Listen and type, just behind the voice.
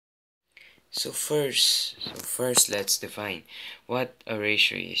So first, let's define what a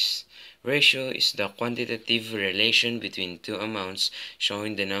ratio is. Ratio is the quantitative relation between two amounts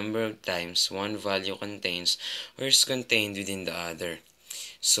showing the number of times one value contains or is contained within the other.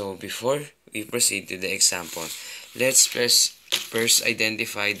 So before we proceed to the example, let's first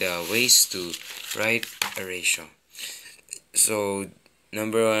identify the ways to write a ratio. So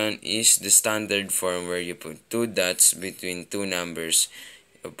number one is the standard form where you put two dots between two numbers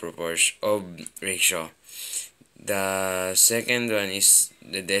of proportion of ratio. The second one is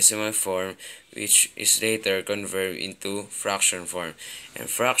the decimal form, which is later converted into fraction form. And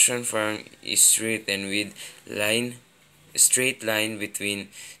fraction form is written with straight line between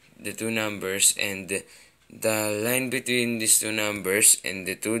the two numbers, and the line between these two numbers and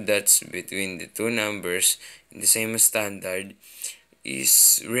the two dots between the two numbers in the same standard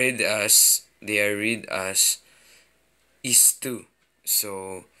is read as is 2.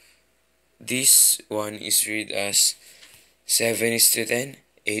 So this one is read as 7 is to 10,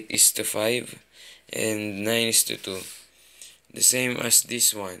 8 is to 5, and 9 is to 2. The same as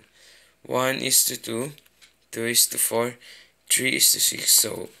this one. 1 is to 2, 2 is to 4, 3 is to 6.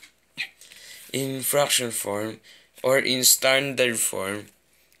 So in fraction form or in standard form,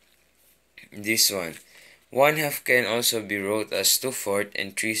 this one, 1/2 can also be wrote as 2/4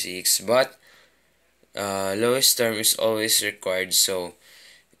 and 3/6, but lowest term is always required. So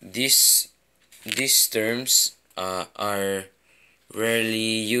these terms are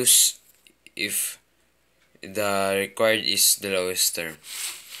rarely used if the required is the lowest term.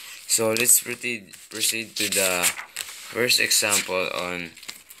 So let's proceed to the first example on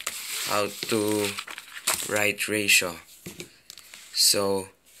how to write ratio. So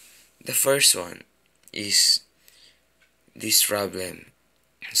the first one is this problem.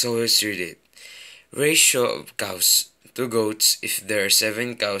 So let's read it. Ratio of cows to goats if there are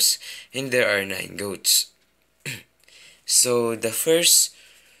 7 cows and there are 9 goats. So the first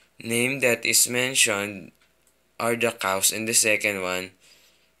name that is mentioned are the cows and the second one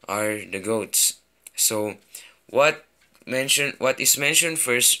are the goats. So what is mentioned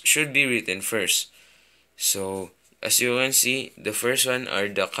first should be written first. So as you can see, the first one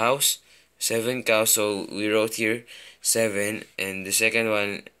are the cows, 7 cows, so we wrote here 7, and the second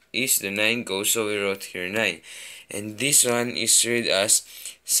one is the 9 goats, so we wrote here 9. And this one is read as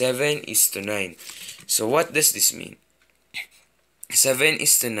 7 is to 9. So what does this mean? 7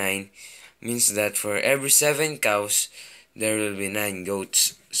 is to 9 means that for every 7 cows, there will be 9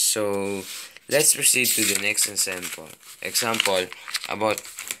 goats. So let's proceed to the next example about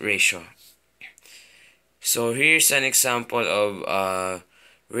ratio. So here's an example of a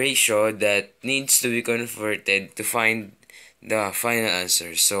ratio that needs to be converted to find the final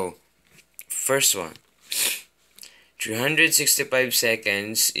answer. So first one, 365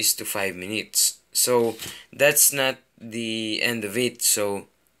 seconds is to 5 minutes. So that's not the end of it. So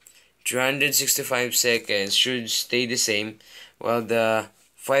 365 seconds should stay the same, while the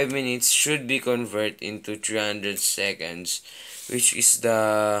 5 minutes should be converted into 300 seconds, which is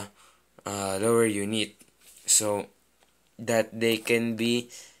the lower unit, so that they can be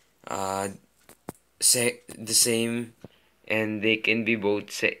the same and they can be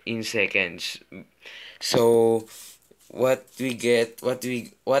both in seconds. So what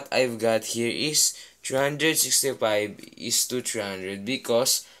I've got here is 365 is to 300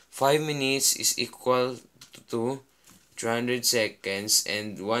 because 5 minutes is equal to 300 seconds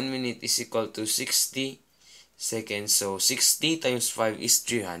and 1 minute is equal to 60 seconds. So 60 times 5 is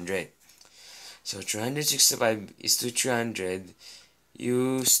 300. So 365 is to 300.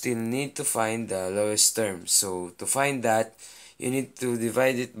 You still need to find the lowest term. So to find that, you need to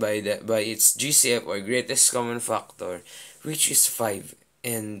divide it by its GCF or greatest common factor, which is 5.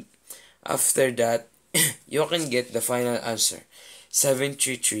 And after that, you can get the final answer.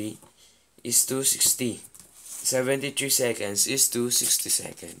 733 is to 60. 73 seconds is to 60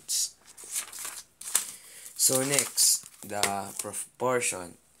 seconds. So next, the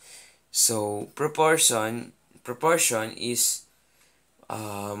proportion. So proportion is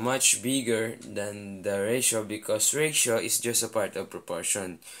much bigger than the ratio because ratio is just a part of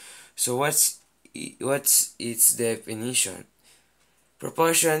proportion. So what's its definition?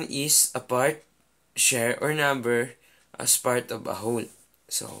 Proportion is a part, share, or number as part of a whole.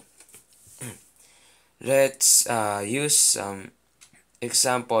 So let's use some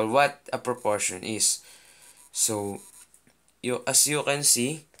example what a proportion is. So as you can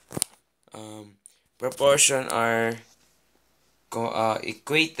see, proportion are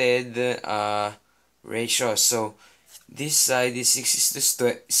equated ratios. So this side is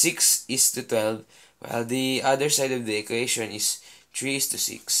 6 is to 12, while the other side of the equation is 3 is to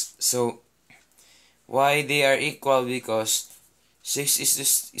 6. So Why they are equal? Because 6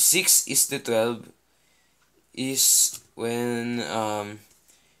 is to 12 is when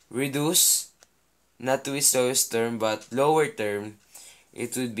reduce, not to its lowest term but lower term,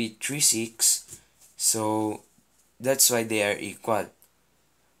 it would be 3 6. So that's why they are equal.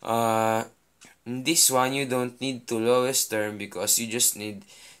 In this one, you don't need to lowest term because you just need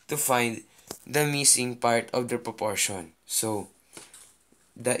to find the missing part of the proportion. So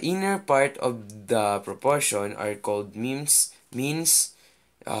the inner part of the proportion are called means.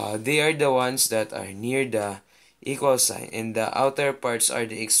 They are the ones that are near the equal sign, and the outer parts are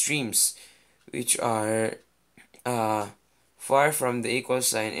the extremes, which are uh, far from the equal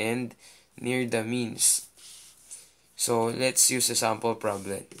sign and near the means. So let's use a sample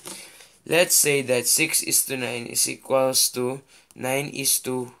problem. Let's say that 6 is to 9 is equals to 9 is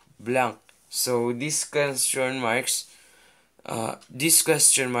to blank. So this question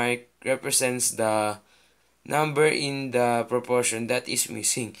mark represents the number in the proportion that is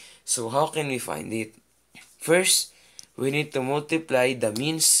missing. So how can we find it? First, we need to multiply the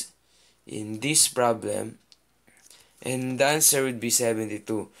means in this problem, and the answer would be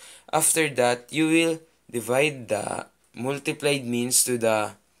 72. After that, you will divide the multiplied means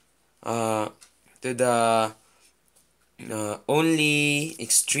uh, to the only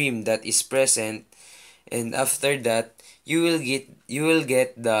extreme that is present, and after that you will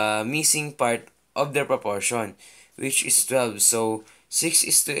get the missing part of the proportion, which is 12. So 6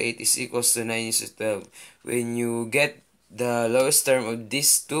 is to 8 is equals to 9 is to 12. When you get the lowest term of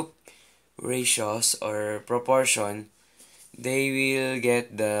these two ratios or proportion, they will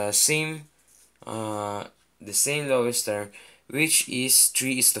get the same lowest term, which is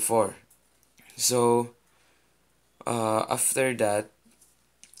 3 is to 4. So after that,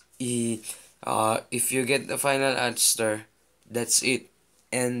 if you get the final answer, that's it.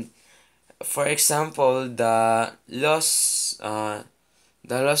 And for example, the loss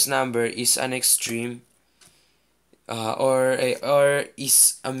number is an extreme, or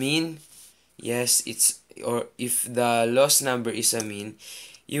is a mean. Yes, it's, or if the loss number is a mean,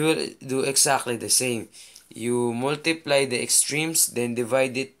 you will do exactly the same. You multiply the extremes, then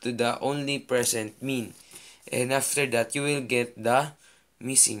divide it to the only present mean, and after that you will get the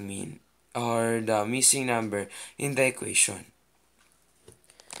missing mean or the missing number in the equation.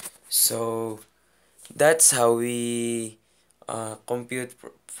 So that's how we compute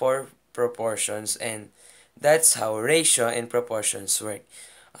for proportions, and that's how ratio and proportions work.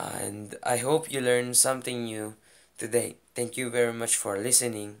 And I hope you learned something new today. Thank you very much for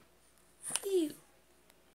listening.